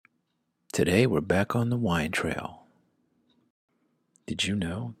Today we're back on the wine trail. Did you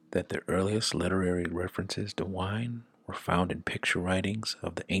know that the earliest literary references to wine were found in picture writings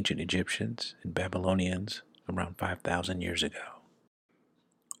of the ancient Egyptians and Babylonians around 5,000 years ago?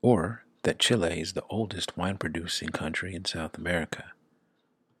 Or that Chile is the oldest wine producing country in South America?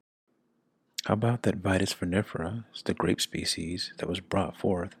 How about that Vitis vinifera is the grape species that was brought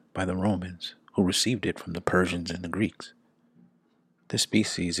forth by the Romans, who received it from the Persians and the Greeks? This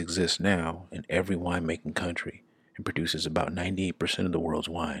species exists now in every winemaking country and produces about 98% of the world's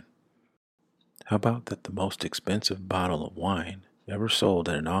wine. How about that the most expensive bottle of wine ever sold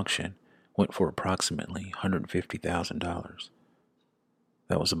at an auction went for approximately $150,000?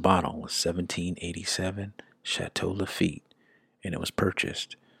 That was a bottle of 1787 Chateau Lafite, and it was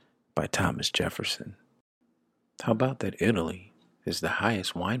purchased by Thomas Jefferson. How about that Italy is the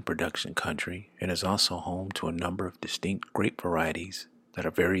highest wine production country and is also home to a number of distinct grape varieties that are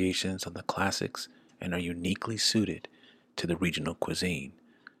variations of the classics and are uniquely suited to the regional cuisine,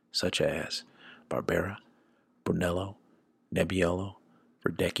 such as Barbera, Brunello, Nebbiolo,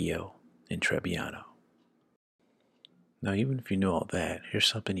 Verdecchio, and Trebbiano. Now, even if you know all that, here's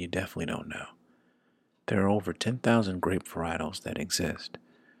something you definitely don't know. There are over 10,000 grape varietals that exist,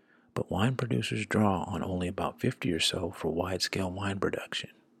 but wine producers draw on only about 50 or so for wide-scale wine production.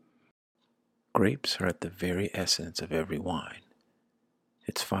 Grapes are at the very essence of every wine.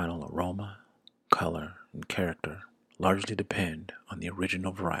 Its final aroma, color, and character largely depend on the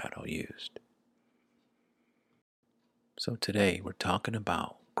original varietal used. So today we're talking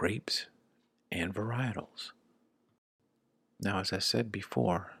about grapes and varietals. Now, as I said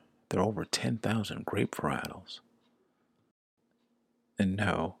before, there are over 10,000 grape varietals. And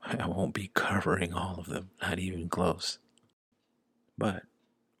no, I won't be covering all of them, not even close. But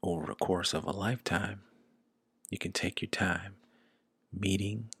over the course of a lifetime, you can take your time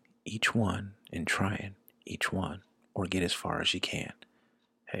meeting each one and trying each one, or get as far as you can.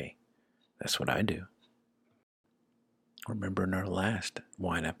 Hey, that's what I do. Remember in our last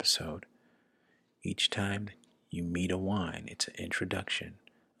wine episode, each time you meet a wine, it's an introduction,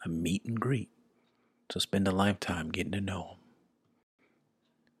 a meet and greet. So spend a lifetime getting to know them.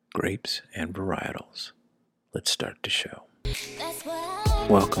 Grapes and varietals. Let's start the show.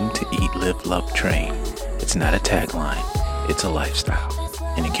 Welcome to Eat, Live, Love, Train. It's not a tagline, it's a lifestyle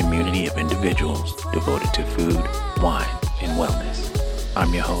and a community of individuals devoted to food, wine, and wellness.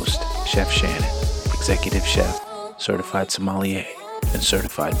 I'm your host, Chef Shannon, executive chef, certified sommelier, and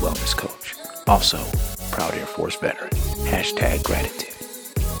certified wellness coach. Also, proud Air Force veteran. #gratitude.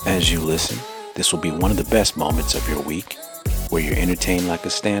 As you listen, this will be one of the best moments of your week, where you're entertained like a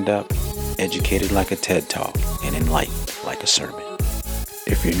stand-up, educated like a TED Talk, and enlightened like a sermon.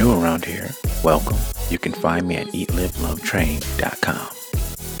 If you're new around here, welcome. You can find me at eatlivelovetrain.com.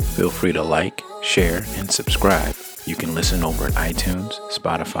 Feel free to like, share, and subscribe. You can listen over at iTunes,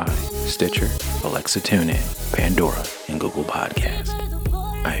 Spotify, Stitcher, Alexa TuneIn, Pandora, and Google Podcast.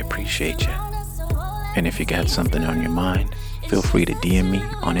 I appreciate you. And if you got something on your mind, feel free to DM me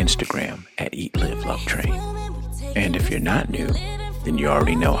on Instagram at eatlivelovetrain. And if you're not new, then you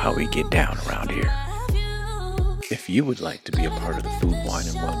already know how we get down around here. If you would like to be a part of the Food, Wine,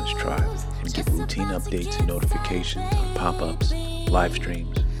 and Wellness Tribe and get routine updates and notifications on pop-ups, live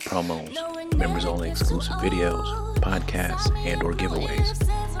streams, promos, members-only exclusive videos, podcasts, and or giveaways,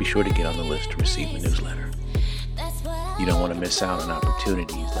 be sure to get on the list to receive the newsletter. You don't want to miss out on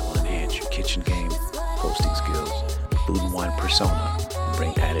opportunities that will enhance your kitchen game, hosting skills, food and wine persona, and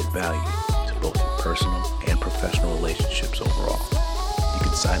bring added value to both your personal and professional relationships overall. You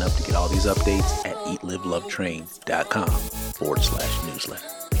can sign up to get all these updates at eatlivelovetrain.com/newsletter.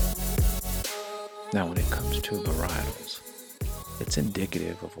 Now, when it comes to varietals, it's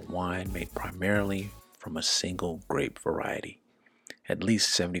indicative of a wine made primarily from a single grape variety. At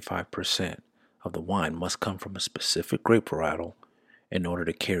least 75% of the wine must come from a specific grape varietal in order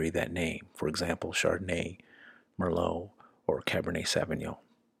to carry that name. For example, Chardonnay, Merlot, or Cabernet Sauvignon.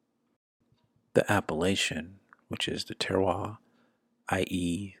 The appellation, which is the terroir,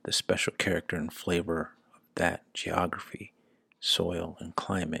 i.e. the special character and flavor of that geography, soil, and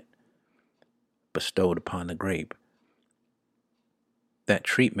climate bestowed upon the grape. That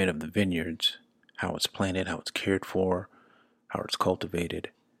treatment of the vineyards, how it's planted, how it's cared for, how it's cultivated,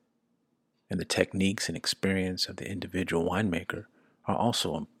 and the techniques and experience of the individual winemaker are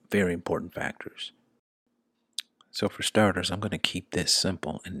also very important factors. So for starters, I'm going to keep this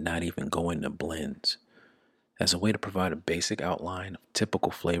simple and not even go into blends, as a way to provide a basic outline of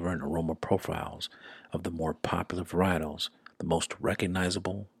typical flavor and aroma profiles of the more popular varietals. The most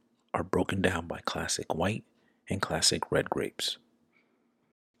recognizable are broken down by classic white and classic red grapes.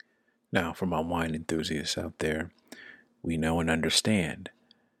 Now, for my wine enthusiasts out there, we know and understand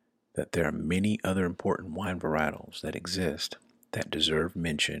that there are many other important wine varietals that exist that deserve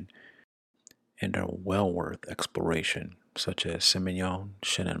mention and are well worth exploration, such as Semillon,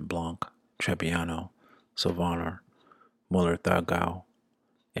 Chenin Blanc, Trebbiano, Sauvignon, Muller Thurgau,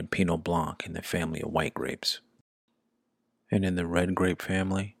 and Pinot Blanc in the family of white grapes. And in the red grape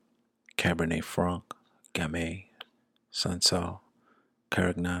family, Cabernet Franc, Gamay, Cinsault,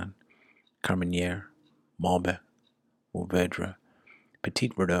 Carignan, Carmenere, Malbec, Mourvedre, Petit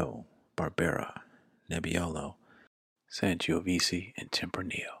Verdot, Barbera, Nebbiolo, Sangiovese, and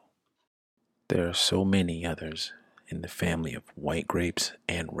Tempranillo. There are so many others in the family of white grapes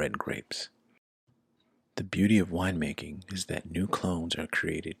and red grapes. The beauty of winemaking is that new clones are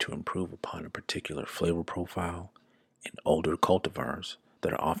created to improve upon a particular flavor profile in older cultivars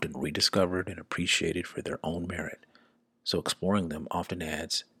that are often rediscovered and appreciated for their own merit, so exploring them often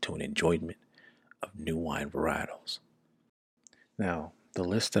adds to an enjoyment of new wine varietals. Now, the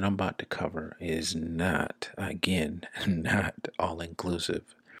list that I'm about to cover is not, again, not all inclusive.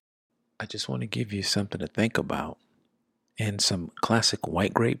 I just want to give you something to think about and some classic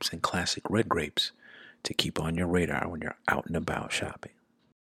white grapes and classic red grapes to keep on your radar when you're out and about shopping.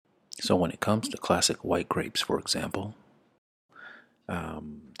 So when it comes to classic white grapes, for example,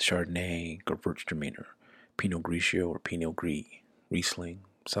 Chardonnay, Gewürztraminer, Pinot Grigio or Pinot Gris, Riesling,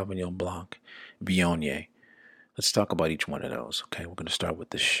 Sauvignon Blanc, Viognier. Let's talk about each one of those, okay? We're going to start with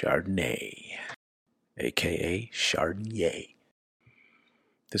the Chardonnay, aka Chardonnay.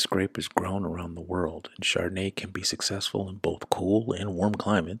 This grape is grown around the world, and Chardonnay can be successful in both cool and warm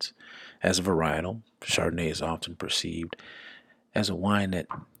climates. As a varietal, Chardonnay is often perceived as a wine that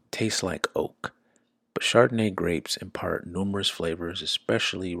tastes like oak, but Chardonnay grapes impart numerous flavors,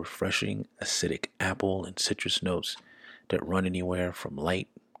 especially refreshing acidic apple and citrus notes that run anywhere from light,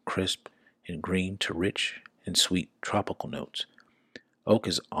 crisp, and green to rich and sweet tropical notes. Oak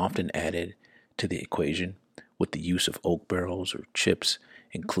is often added to the equation with the use of oak barrels or chips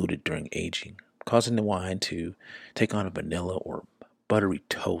included during aging, causing the wine to take on a vanilla or buttery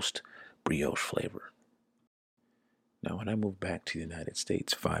toast brioche flavor. Now, when I moved back to the United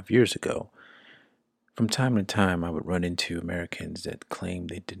States 5 years ago, from time to time I would run into Americans that claimed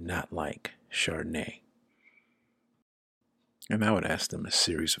they did not like Chardonnay. And I would ask them a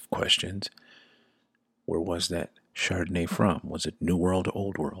series of questions. Where was that Chardonnay from? Was it New World or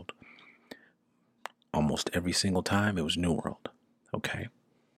Old World? Almost every single time it was New World. Okay.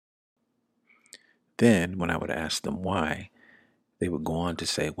 Then, when I would ask them why, they would go on to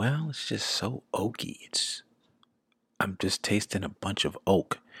say, well, it's just so oaky. I'm just tasting a bunch of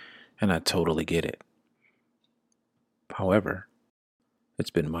oak, and I totally get it. However,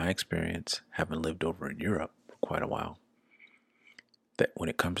 it's been my experience, having lived over in Europe for quite a while, that when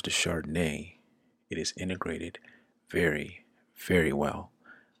it comes to Chardonnay, it is integrated very, very well.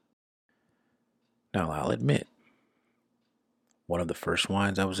 Now, I'll admit, one of the first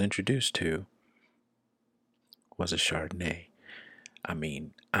wines I was introduced to was a Chardonnay. I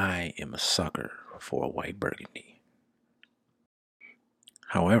mean, I am a sucker for a white Burgundy.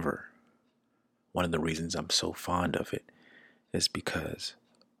 However, one of the reasons I'm so fond of it is because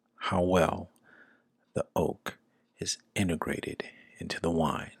how well the oak is integrated into the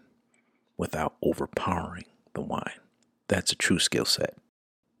wine without overpowering the wine. That's a true skill set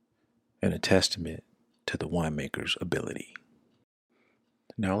and a testament to the winemaker's ability.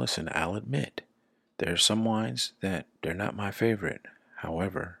 Now listen, I'll admit, there are some wines that they're not my favorite.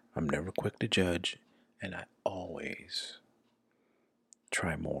 However, I'm never quick to judge, and I always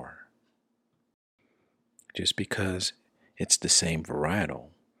try more. Just because it's the same varietal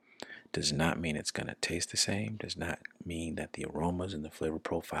does not mean it's going to taste the same, does not mean that the aromas and the flavor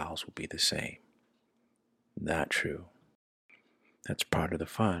profiles will be the same. Not true. That's part of the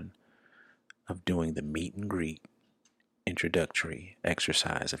fun of doing the meet and greet introductory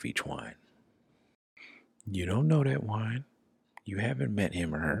exercise of each wine. You don't know that wine. You haven't met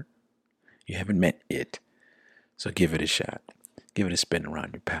him or her. You haven't met it. So give it a shot. Give it a spin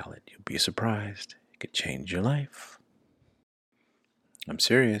around your palate. You'll be surprised. It could change your life. I'm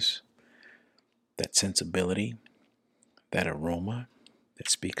serious. That sensibility, that aroma that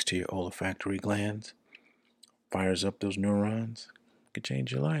speaks to your olfactory glands, fires up those neurons, could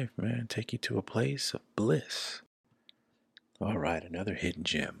change your life, man. Take you to a place of bliss. All right, another hidden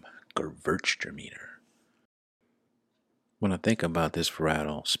gem, Gewürztraminer. When I think about this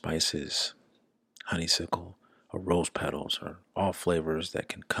varietal, spices, honeysuckle, or rose petals are all flavors that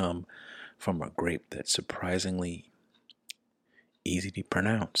can come from a grape that's surprisingly easy to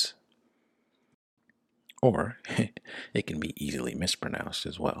pronounce. Or it can be easily mispronounced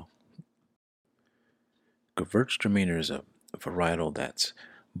as well. Gewürztraminer is a varietal that's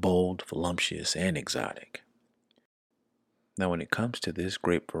bold, voluptuous, and exotic. Now, when it comes to this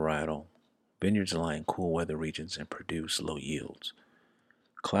grape varietal, vineyards lie in cool weather regions and produce low yields.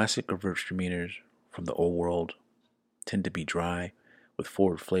 Classic Gewürztraminers from the Old World tend to be dry, with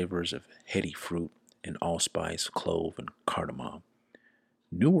forward flavors of heady fruit and allspice, clove, and cardamom.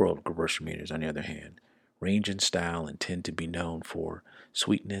 New World Gewürztraminers, on the other hand, range in style and tend to be known for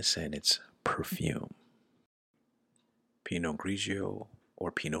sweetness and its perfume. Pinot Grigio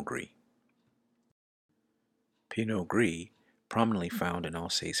or Pinot Gris. Pinot Gris, prominently found in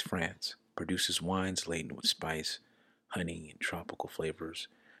Alsace, France, produces wines laden with spice, honey, and tropical flavors,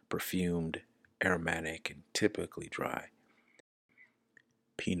 perfumed, aromatic, and typically dry.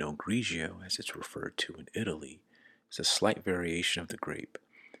 Pinot Grigio, as it's referred to in Italy, is a slight variation of the grape.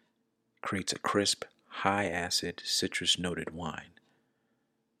 It creates a crisp, high-acid, citrus-noted wine.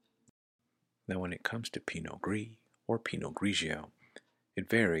 Now, when it comes to Pinot Gris or Pinot Grigio, it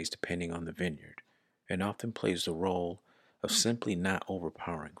varies depending on the vineyard and often plays the role of simply not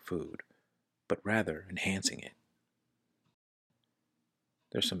overpowering food, but rather enhancing it.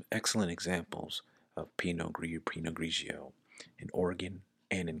 There's some excellent examples of Pinot Gris or Pinot Grigio in Oregon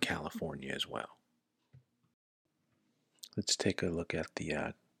and in California as well. Let's take a look at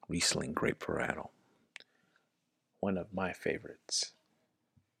the Riesling grape varietal, one of my favorites.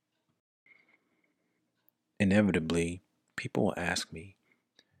 Inevitably, people will ask me,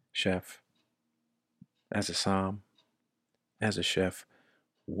 Chef, as a som, as a chef,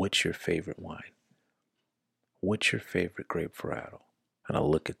 what's your favorite wine? What's your favorite grape varietal? And I'll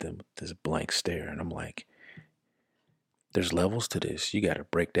look at them with this blank stare and I'm like, there's levels to this. You got to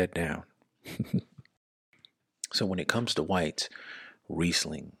break that down. So when it comes to whites,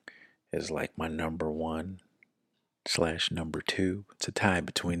 Riesling is like my number one / number two. It's a tie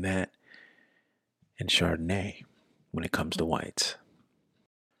between that and Chardonnay when it comes to whites.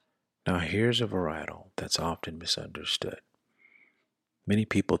 Now here's a varietal that's often misunderstood. Many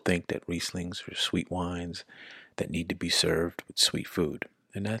people think that Rieslings are sweet wines that need to be served with sweet food,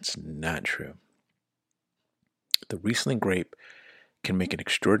 and that's not true. The Riesling grape can make an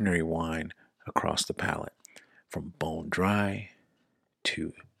extraordinary wine across the palate, from bone dry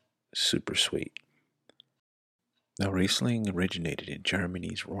to super sweet. Now, Riesling originated in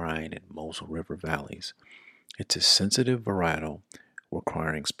Germany's Rhine and Mosel River valleys. It's a sensitive varietal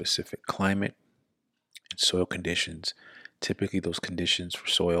requiring specific climate and soil conditions. Typically, those conditions for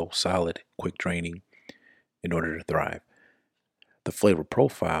soil, solid, quick draining, in order to thrive. The flavor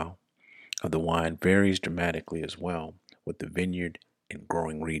profile of the wine varies dramatically as well with the vineyard and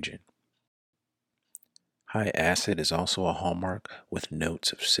growing region. High acid is also a hallmark with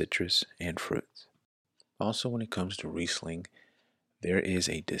notes of citrus and fruits. Also, when it comes to Riesling, there is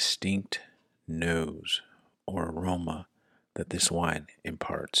a distinct nose or aroma that this wine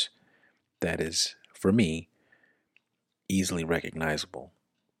imparts that is, for me, easily recognizable.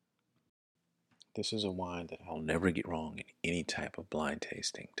 This is a wine that I'll never get wrong in any type of blind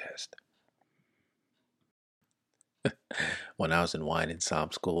tasting test. When I was in wine and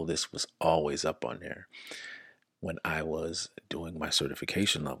som school, this was always up on there. When I was doing my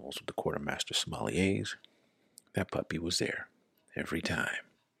certification levels with the quartermaster sommeliers, that puppy was there every time.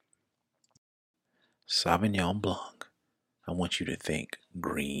 Sauvignon Blanc. I want you to think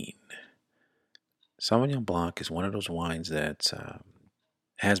green. Sauvignon Blanc is one of those wines that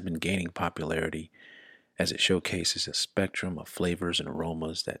has been gaining popularity as it showcases a spectrum of flavors and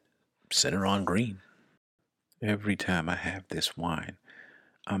aromas that center on green. Every time I have this wine,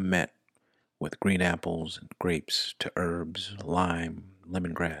 I'm met with green apples and grapes to herbs, lime,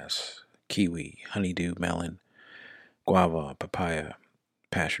 lemongrass, kiwi, honeydew melon, guava, papaya,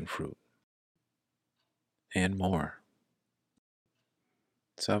 passion fruit, and more.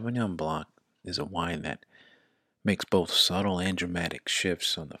 Sauvignon Blanc is a wine that makes both subtle and dramatic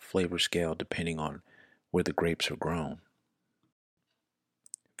shifts on the flavor scale depending on where the grapes are grown.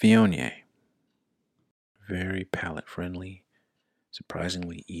 Viognier. Very palate friendly,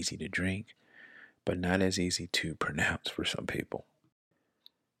 surprisingly easy to drink, but not as easy to pronounce for some people.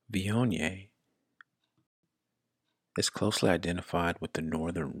 Viognier is closely identified with the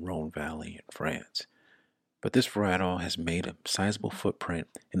northern Rhone Valley in France, but this varietal has made a sizable footprint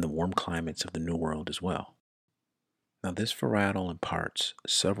in the warm climates of the New World as well. Now, this varietal imparts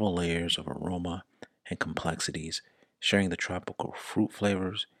several layers of aroma and complexities, sharing the tropical fruit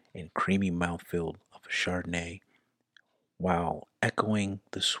flavors and creamy mouthfeel of a Chardonnay, while echoing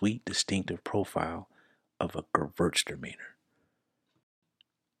the sweet, distinctive profile of a Gewürztraminer.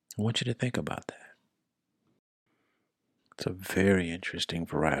 I want you to think about that. It's a very interesting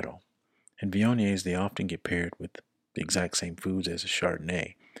varietal, And Viogniers, they often get paired with the exact same foods as a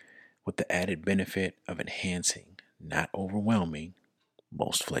Chardonnay, with the added benefit of enhancing, not overwhelming,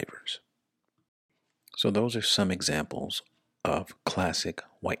 most flavors. So those are some examples of classic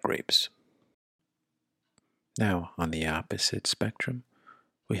white grapes. Now, on the opposite spectrum,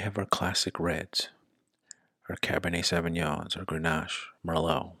 we have our classic reds, our Cabernet Sauvignons, our Grenache,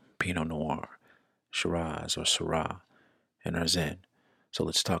 Merlot, Pinot Noir, Shiraz or Syrah, and our Zin. So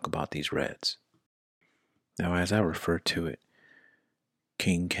let's talk about these reds. Now, as I refer to it,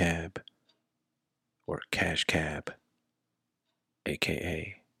 King Cab or Cash Cab,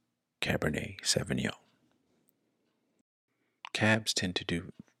 aka Cabernet Sauvignon. Cabs tend to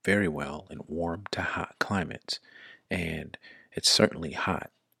do very well in warm to hot climates, and it's certainly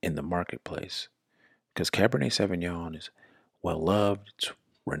hot in the marketplace because Cabernet Sauvignon is well loved. It's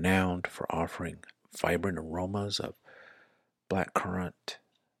renowned for offering vibrant aromas of black currant,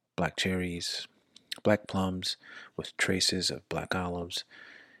 black cherries, black plums with traces of black olives,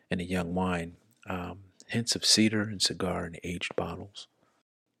 and a young wine, hints of cedar and cigar in aged bottles.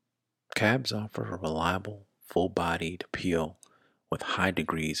 Cabs offer a reliable, full bodied appeal with high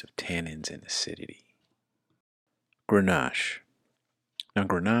degrees of tannins and acidity. Grenache. Now,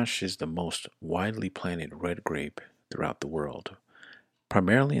 Grenache is the most widely planted red grape throughout the world,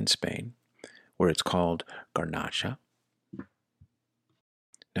 primarily in Spain, where it's called Garnacha.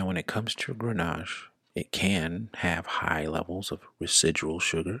 Now, when it comes to Grenache, it can have high levels of residual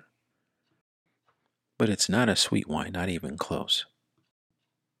sugar, but it's not a sweet wine, not even close.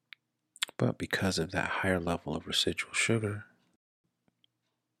 But because of that higher level of residual sugar,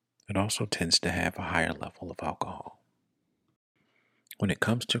 it also tends to have a higher level of alcohol. When it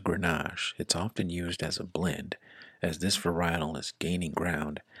comes to Grenache, it's often used as a blend, as this varietal is gaining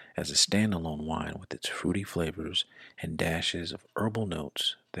ground as a standalone wine with its fruity flavors and dashes of herbal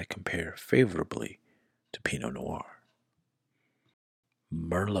notes that compare favorably to Pinot Noir.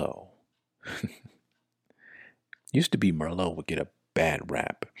 Merlot. Used to be Merlot would get a bad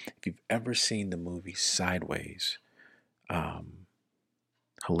rap. If you've ever seen the movie Sideways,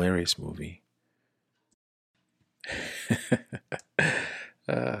 hilarious movie.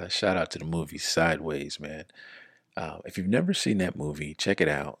 Shout out to the movie Sideways, man. If you've never seen that movie, check it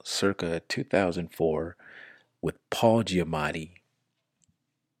out. Circa 2004 with Paul Giamatti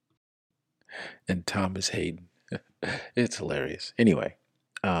and Thomas Hayden. It's hilarious. Anyway,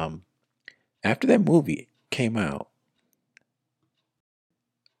 after that movie came out,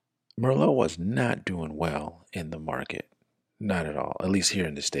 Merlot was not doing well in the market. Not at all. At least here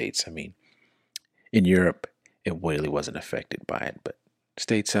in the States. I mean, in Europe, it really wasn't affected by it. But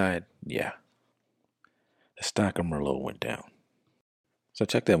stateside, yeah. The stock of Merlot went down. So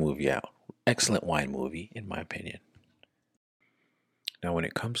check that movie out. Excellent wine movie, in my opinion. Now, when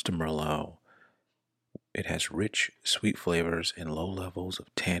it comes to Merlot, it has rich, sweet flavors and low levels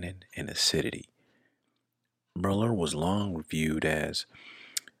of tannin and acidity. Merlot was long viewed as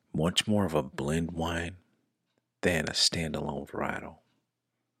much more of a blend wine than a standalone varietal.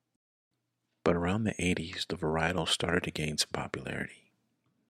 But around the 80s, the varietal started to gain some popularity.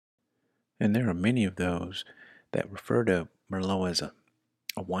 And there are many of those that refer to Merlot as a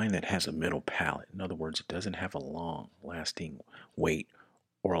wine that has a middle palate. In other words, it doesn't have a long lasting wait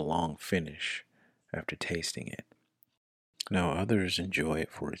or a long finish after tasting it. Now, others enjoy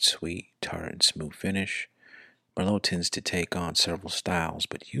it for its sweet, tart, and smooth finish. Merlot tends to take on several styles,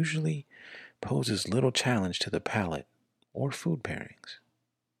 but usually poses little challenge to the palate or food pairings.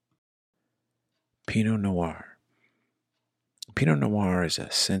 Pinot Noir. Pinot Noir is a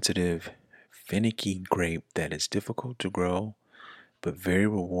sensitive, finicky grape that is difficult to grow, but very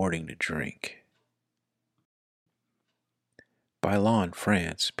rewarding to drink. By law in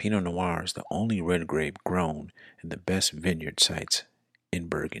France, Pinot Noir is the only red grape grown in the best vineyard sites in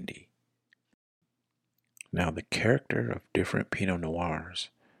Burgundy. Now, the character of different Pinot Noirs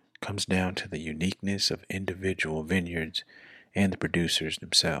comes down to the uniqueness of individual vineyards and the producers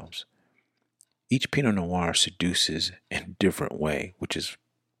themselves. Each Pinot Noir seduces in a different way, which is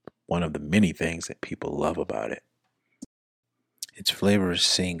one of the many things that people love about it. Its flavors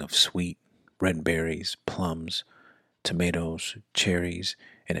sing of sweet red berries, plums, tomatoes, cherries,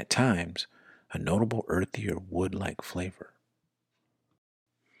 and at times a notable earthy or wood-like flavor.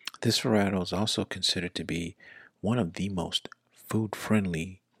 This varietal is also considered to be one of the most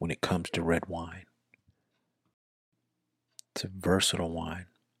food-friendly when it comes to red wine. It's a versatile wine.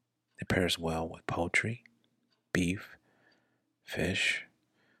 It pairs well with poultry, beef, fish,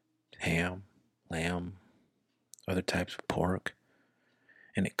 ham, lamb, other types of pork,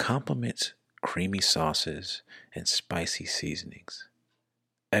 and it complements creamy sauces and spicy seasonings.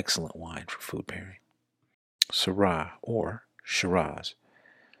 excellent wine for food pairing. Syrah or Shiraz.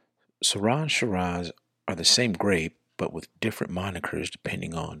 Syrah and Shiraz are the same grape, but with different monikers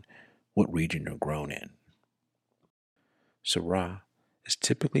depending on what region they're grown in. Syrah is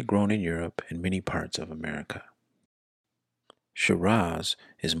typically grown in Europe and many parts of America. Shiraz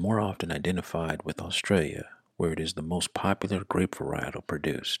is more often identified with Australia, where it is the most popular grape varietal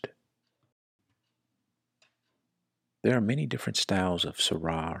produced. There are many different styles of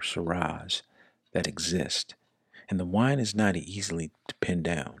Syrah or Shiraz that exist, and the wine is not easily to pin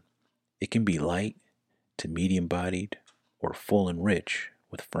down. It can be light to medium bodied or full and rich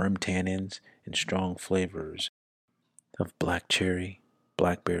with firm tannins and strong flavors of black cherry,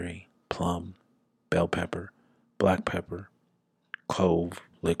 blackberry, plum, bell pepper, black pepper, clove,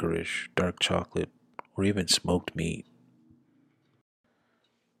 licorice, dark chocolate, or even smoked meat.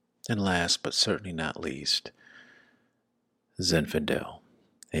 And last but certainly not least, Zinfandel,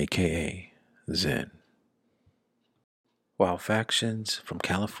 aka Zin. While factions from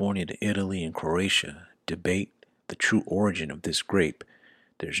California to Italy and Croatia debate the true origin of this grape,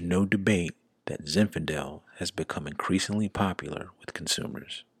 there's no debate that Zinfandel has become increasingly popular with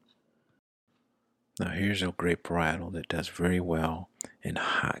consumers. Now here's a grape varietal that does very well in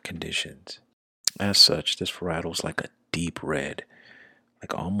hot conditions. As such, this varietal is like a deep red,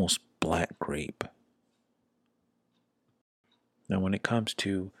 like almost black grape. Now when it comes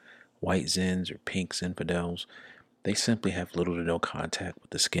to white Zins or pink Zinfandels, they simply have little to no contact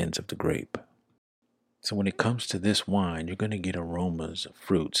with the skins of the grape. So when it comes to this wine, you're going to get aromas of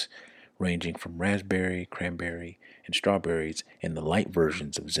fruits ranging from raspberry, cranberry, and strawberries in the light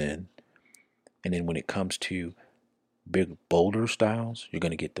versions of Zin. And then when it comes to big, bolder styles, you're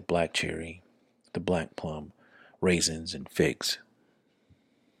going to get the black cherry, the black plum, raisins, and figs.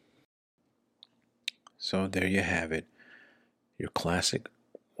 So there you have it. Your classic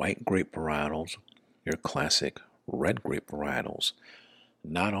white grape varietals, your classic red grape varietals.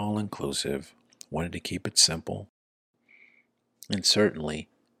 Not all inclusive. Wanted to keep it simple. And certainly,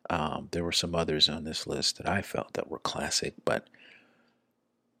 there were some others on this list that I felt that were classic, but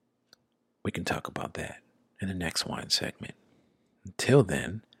we can talk about that in the next wine segment. Until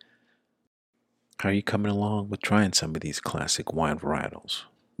then, how are you coming along with trying some of these classic wine varietals?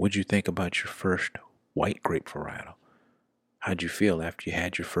 What'd you think about your first white grape varietal? How'd you feel after you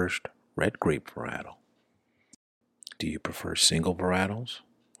had your first red grape varietal? Do you prefer single varietals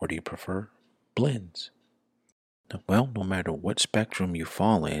or do you prefer blends? Well, no matter what spectrum you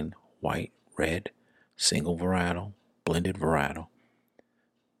fall in, white, red, single varietal, blended varietal,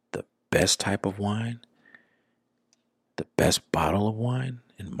 the best type of wine, the best bottle of wine,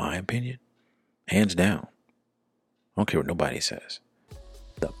 in my opinion, hands down, I don't care what nobody says,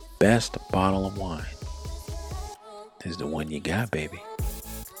 the best bottle of wine is the one you got, baby.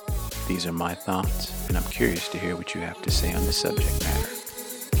 These are my thoughts, and I'm curious to hear what you have to say on the subject matter.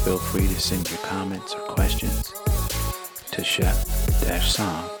 Feel free to send your comments or questions to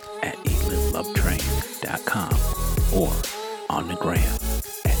chef-sam@eatlivelovetrain.com or on the gram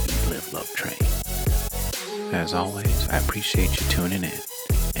 @eatlivelovetrain. As always, I appreciate you tuning in,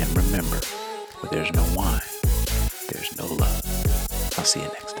 and remember, where there's no wine, there's no love. I'll see you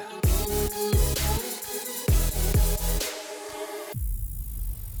next time.